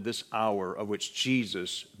surrounded this hour of which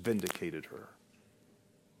Jesus vindicated her.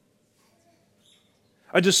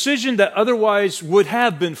 A decision that otherwise would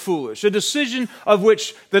have been foolish, a decision of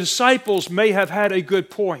which the disciples may have had a good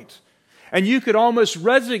point. And you could almost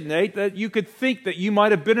resonate that you could think that you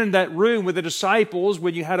might have been in that room with the disciples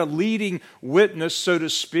when you had a leading witness, so to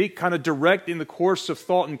speak, kind of directing the course of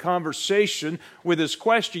thought and conversation with his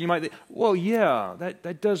question. You might think, well, yeah,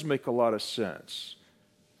 that does make a lot of sense.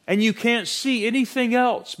 And you can't see anything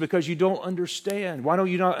else because you don't understand. Why don't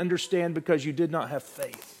you not understand? Because you did not have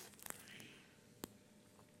faith.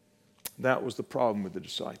 That was the problem with the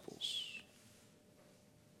disciples.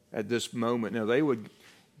 At this moment, now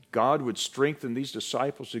God would strengthen these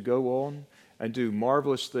disciples to go on and do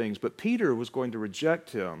marvelous things. But Peter was going to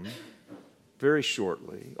reject him very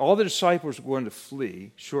shortly. All the disciples were going to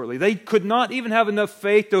flee shortly. They could not even have enough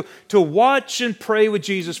faith to watch and pray with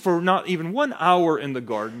Jesus for not even 1 hour in the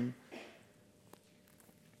garden.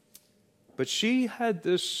 But she had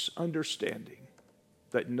this understanding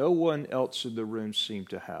that no one else in the room seemed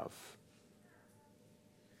to have.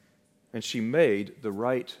 And she made the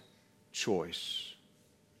right choice,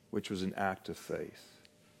 which was an act of faith.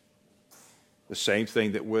 The same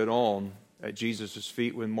thing that went on at Jesus'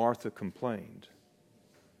 feet when Martha complained.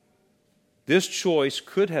 This choice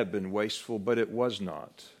could have been wasteful, but it was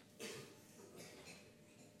not.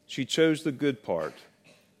 She chose the good part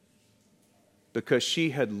because she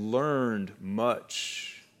had learned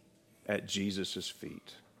much at Jesus'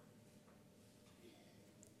 feet.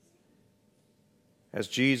 As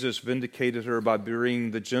Jesus vindicated her by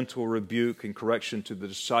bringing the gentle rebuke and correction to the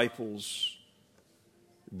disciples,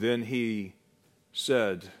 then he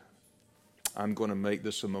said, I'm going to make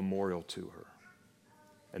this a memorial to her.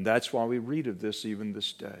 And that's why we read of this even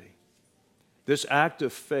this day. This act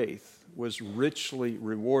of faith was richly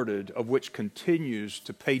rewarded, of which continues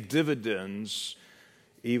to pay dividends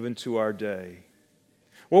even to our day.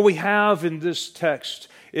 What we have in this text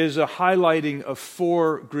is a highlighting of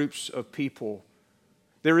 4 groups of people.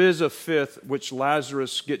 There is a 5th, which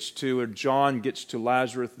Lazarus gets to, or John gets to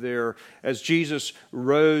Lazarus there. As Jesus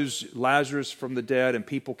rose Lazarus from the dead, and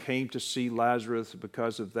people came to see Lazarus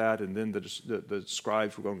because of that, and then the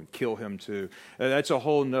scribes were going to kill him too. And that's a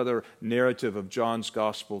whole other narrative of John's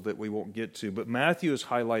gospel that we won't get to. But Matthew is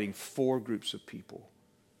highlighting 4 groups of people.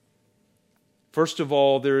 First of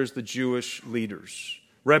all, there is the Jewish leaders,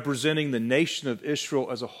 representing the nation of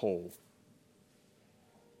Israel as a whole.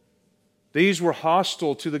 These were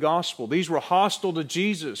hostile to the gospel. These were hostile to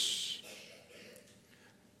Jesus.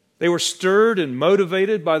 They were stirred and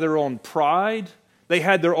motivated by their own pride. They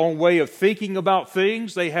had their own way of thinking about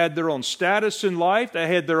things. They had their own status in life. They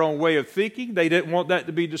had their own way of thinking. They didn't want that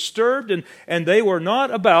to be disturbed, and they were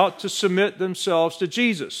not about to submit themselves to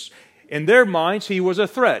Jesus. In their minds, he was a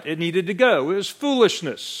threat. It needed to go. It was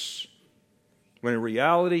foolishness. When in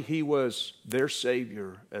reality, he was their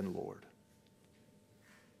Savior and Lord.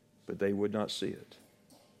 But they would not see it.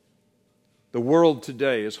 The world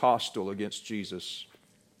today is hostile against Jesus.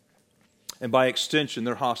 And by extension,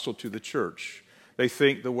 they're hostile to the church. They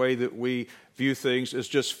think the way that we view things is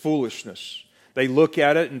just foolishness. They look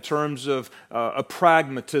at it in terms of a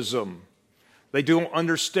pragmatism. They don't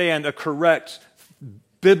understand a correct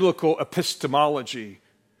biblical epistemology.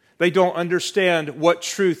 They don't understand what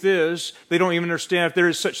truth is. They don't even understand if there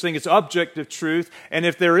is such thing as objective truth. And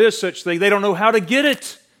if there is such thing, they don't know how to get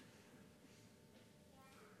it.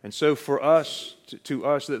 And so for us, to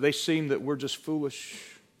us, that they seem that we're just foolish.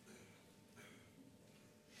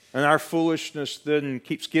 And our foolishness then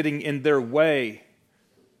keeps getting in their way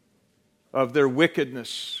of their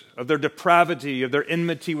wickedness, of their depravity, of their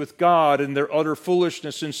enmity with God and their utter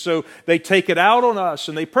foolishness. And so they take it out on us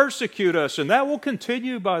and they persecute us. And that will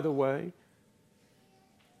continue, by the way.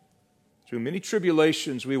 Through many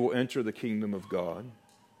tribulations we will enter the kingdom of God.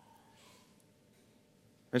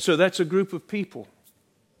 And so that's a group of people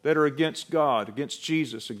that are against God, against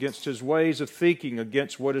Jesus, against His ways of thinking,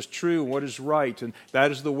 against what is true and what is right. And that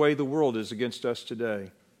is the way the world is against us today.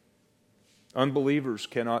 Unbelievers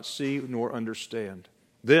cannot see nor understand.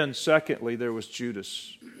 Then, secondly, there was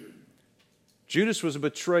Judas. Judas was a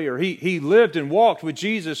betrayer. He lived and walked with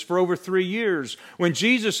Jesus for over 3 years. When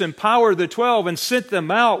Jesus empowered the 12 and sent them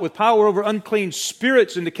out with power over unclean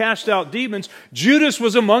spirits and to cast out demons, Judas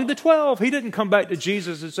was among the 12. He didn't come back to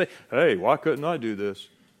Jesus and say, "Hey, why couldn't I do this?"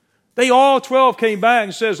 They all 12 came back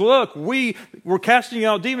and says, "Look, we were casting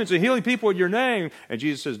out demons and healing people in your name." And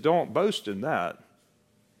Jesus says, "Don't boast in that."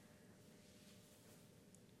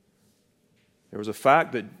 There was a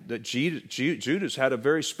fact that Judas had a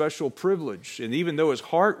very special privilege. And even though his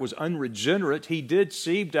heart was unregenerate, he did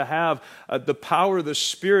seem to have the power of the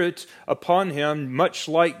Spirit upon him, much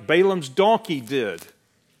like Balaam's donkey did.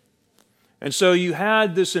 And so you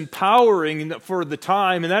had this empowering for the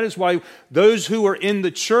time, and that is why those who are in the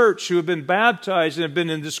church, who have been baptized and have been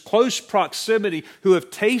in this close proximity, who have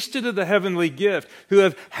tasted of the heavenly gift, who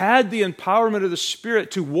have had the empowerment of the Spirit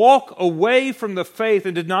to walk away from the faith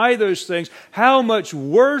and deny those things, how much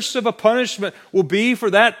worse of a punishment will be for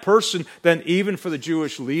that person than even for the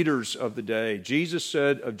Jewish leaders of the day. Jesus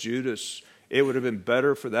said of Judas, it would have been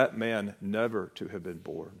better for that man never to have been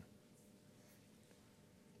born.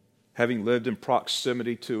 Having lived in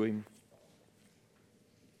proximity to Him,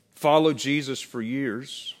 followed Jesus for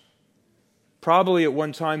years, probably at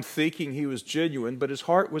one time thinking he was genuine, but his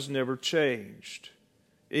heart was never changed.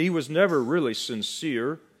 He was never really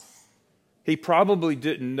sincere. He probably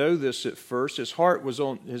didn't know this at first. His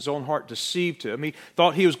own heart deceived him. He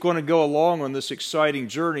thought he was going to go along on this exciting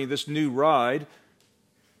journey, this new ride.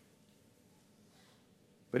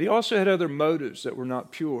 But he also had other motives that were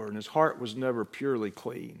not pure, and his heart was never purely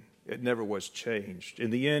clean. It never was changed.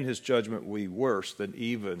 In the end, his judgment will be worse than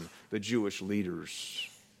even the Jewish leaders.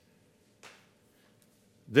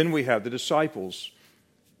 Then we have the disciples.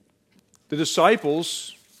 The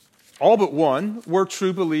disciples, all but one, were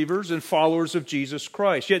true believers and followers of Jesus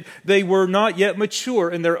Christ. Yet they were not yet mature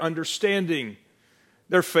in their understanding.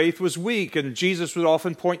 Their faith was weak, and Jesus would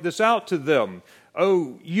often point this out to them.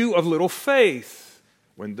 "Oh, you of little faith."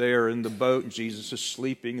 When they are in the boat and Jesus is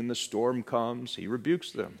sleeping and the storm comes, He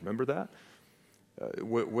rebukes them. Remember that?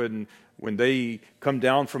 When they come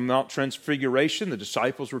down from Mount Transfiguration, the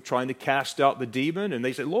disciples were trying to cast out the demon, and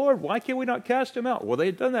they said, "Lord, why can't we not cast him out?" Well, they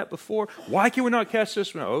had done that before. Why can we not cast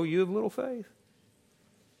this one out? "Oh, you have little faith."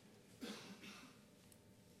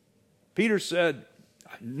 Peter said,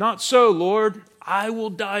 "Not so, Lord. I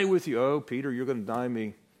will die with you." "Oh, Peter, you're going to deny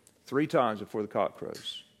me 3 times before the cock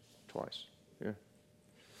crows." Twice. Yeah.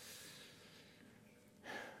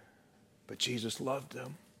 But Jesus loved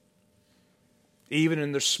them. Even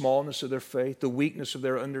in the smallness of their faith, the weakness of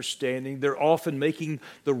their understanding, they're often making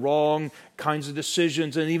the wrong kinds of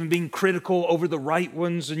decisions and even being critical over the right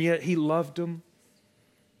ones, and yet He loved them.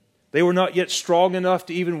 They were not yet strong enough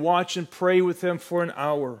to even watch and pray with Him for an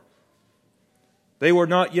hour. They were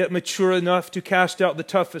not yet mature enough to cast out the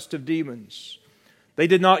toughest of demons. They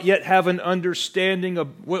did not yet have an understanding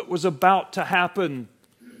of what was about to happen,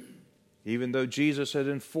 even though Jesus had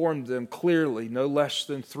informed them clearly, no less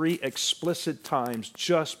than 3 explicit times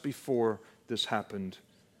just before this happened.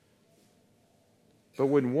 But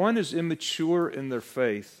when one is immature in their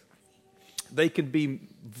faith, they can be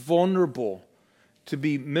vulnerable to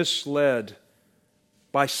be misled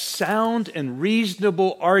by sound and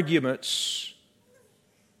reasonable arguments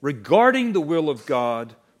regarding the will of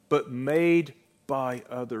God, but made by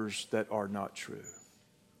others that are not true.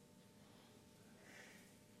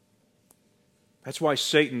 That's why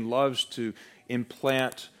Satan loves to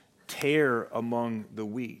implant tare among the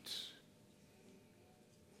wheat,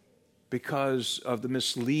 because of the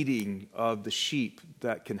misleading of the sheep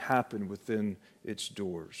that can happen within its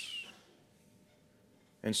doors.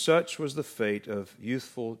 And such was the fate of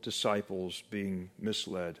youthful disciples being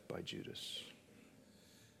misled by Judas.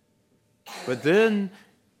 But then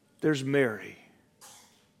there's Mary,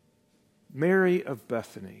 Mary of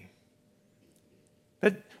Bethany,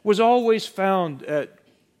 that was always found at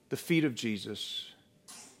the feet of Jesus.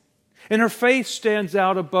 And her faith stands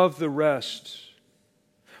out above the rest.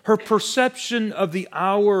 Her perception of the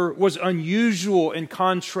hour was unusual in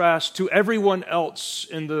contrast to everyone else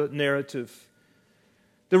in the narrative.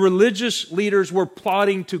 The religious leaders were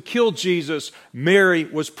plotting to kill Jesus. Mary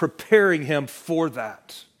was preparing him for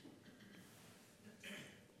that.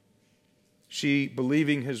 She,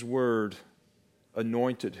 believing his word,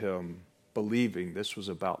 anointed him, believing this was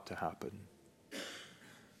about to happen.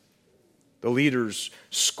 The leaders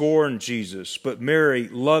scorned Jesus, but Mary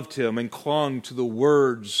loved him and clung to the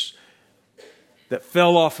words that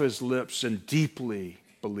fell off his lips and deeply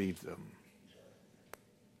believed them.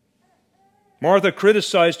 Martha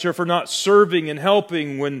criticized her for not serving and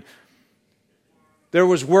helping when there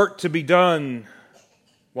was work to be done,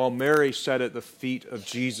 while Mary sat at the feet of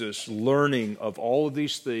Jesus, learning of all of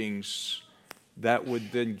these things that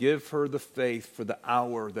would then give her the faith for the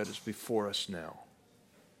hour that is before us now.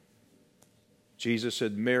 Jesus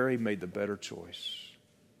said, Mary made the better choice.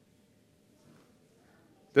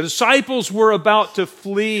 The disciples were about to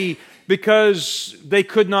flee because they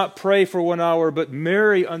could not pray for 1 hour, but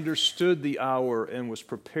Mary understood the hour and was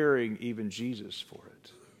preparing even Jesus for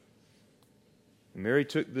it. And Mary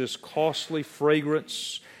took this costly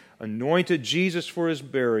fragrance, anointed Jesus for his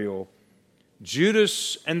burial.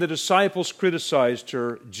 Judas and the disciples criticized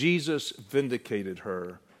her. Jesus vindicated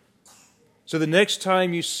her. So the next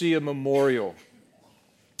time you see a memorial,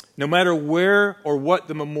 no matter where or what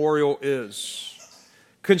the memorial is,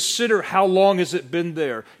 consider how long has it been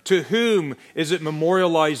there, to whom is it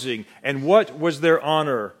memorializing, and what was their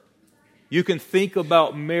honor. You can think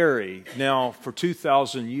about Mary now for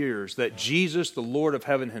 2,000 years that Jesus, the Lord of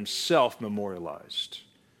heaven himself, memorialized.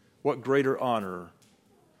 What greater honor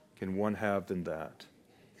can one have than that?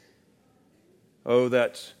 Oh,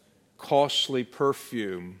 that costly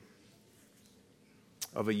perfume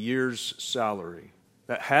of a year's salary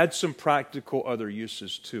that had some practical other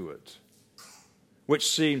uses to it, which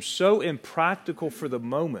seems so impractical for the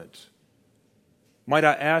moment. Might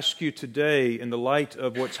I ask you today, in the light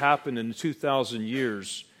of what's happened in 2,000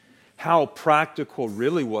 years, how practical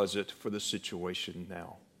really was it for the situation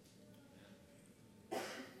now?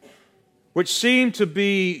 Which seemed to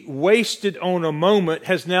be wasted on a moment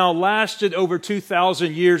has now lasted over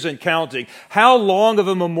 2,000 years and counting. How long of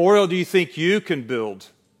a memorial do you think you can build?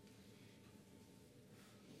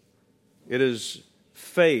 It is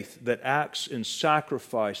faith that acts in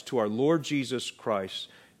sacrifice to our Lord Jesus Christ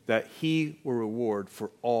that he will reward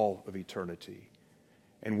for all of eternity.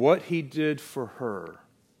 And what he did for her,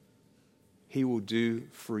 he will do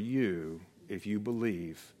for you if you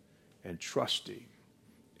believe and trust him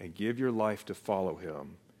and give your life to follow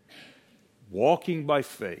him, walking by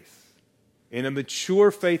faith in a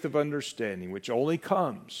mature faith of understanding, which only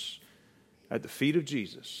comes at the feet of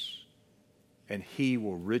Jesus, and he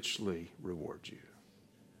will richly reward you.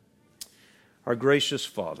 Our gracious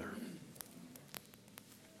Father,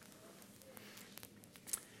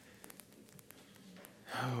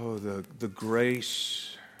 oh, the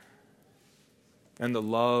grace and the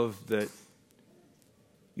love that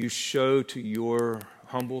you show to your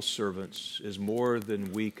humble servants is more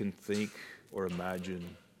than we can think or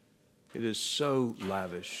imagine. It is so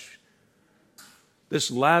lavish.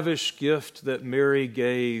 This lavish gift that Mary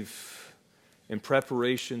gave in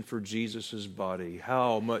preparation for Jesus' body,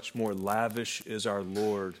 how much more lavish is our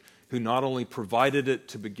Lord, who not only provided it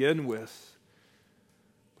to begin with,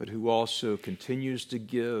 but who also continues to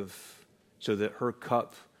give so that her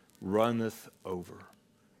cup runneth over.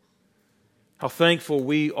 How thankful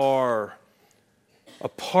we are a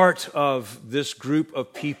part of this group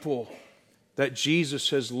of people that Jesus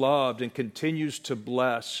has loved and continues to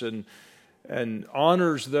bless and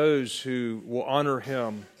honors those who will honor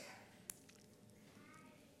him.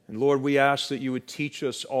 And Lord, we ask that you would teach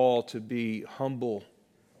us all to be humble,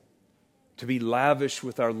 to be lavish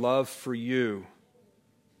with our love for you,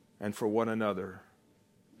 and for one another.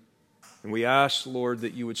 And we ask, Lord,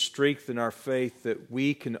 that you would strengthen our faith, that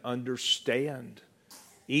we can understand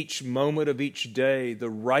each moment of each day the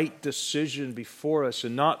right decision before us,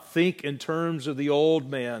 and not think in terms of the old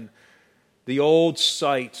man, the old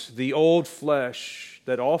sight, the old flesh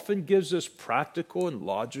that often gives us practical and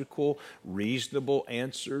logical, reasonable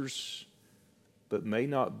answers, but may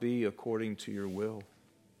not be according to your will.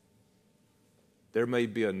 There may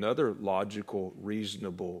be another logical,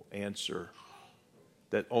 reasonable answer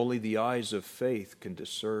that only the eyes of faith can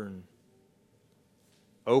discern.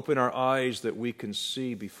 Open our eyes that we can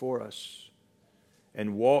see before us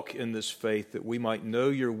and walk in this faith, that we might know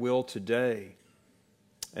your will today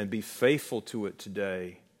and be faithful to it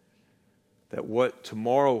today, that what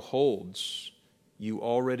tomorrow holds, you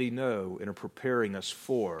already know and are preparing us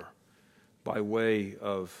for by way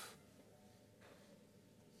of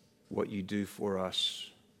what you do for us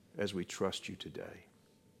as we trust you today.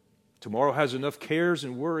 Tomorrow has enough cares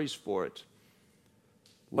and worries for it.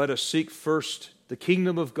 Let us seek first the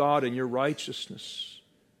kingdom of God and your righteousness.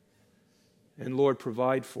 And Lord,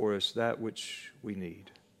 provide for us that which we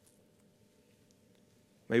need.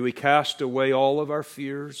 May we cast away all of our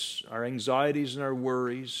fears, our anxieties, and our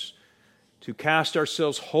worries, to cast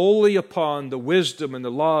ourselves wholly upon the wisdom and the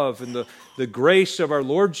love and the grace of our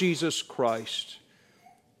Lord Jesus Christ,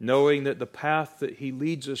 knowing that the path that he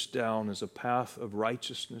leads us down is a path of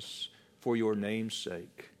righteousness for your name's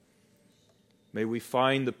sake. May we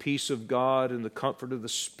find the peace of God and the comfort of the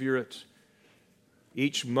Spirit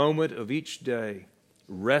each moment of each day,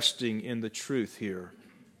 resting in the truth here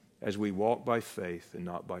as we walk by faith and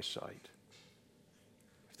not by sight.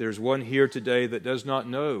 If there's one here today that does not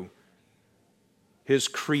know his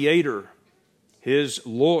Creator, his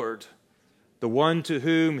Lord, the one to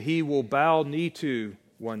whom he will bow knee to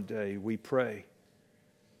one day, we pray,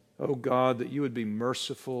 oh God, that you would be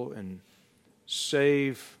merciful and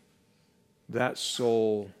save that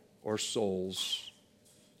soul or souls,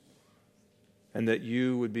 and that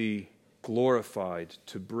you would be glorified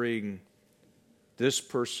to bring this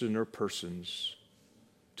person or persons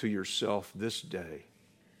to yourself this day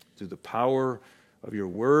through the power of your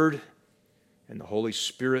word and the Holy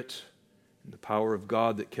Spirit and the power of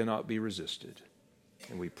God that cannot be resisted.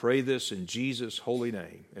 And we pray this in Jesus' holy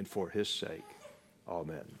name and for his sake.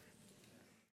 Amen.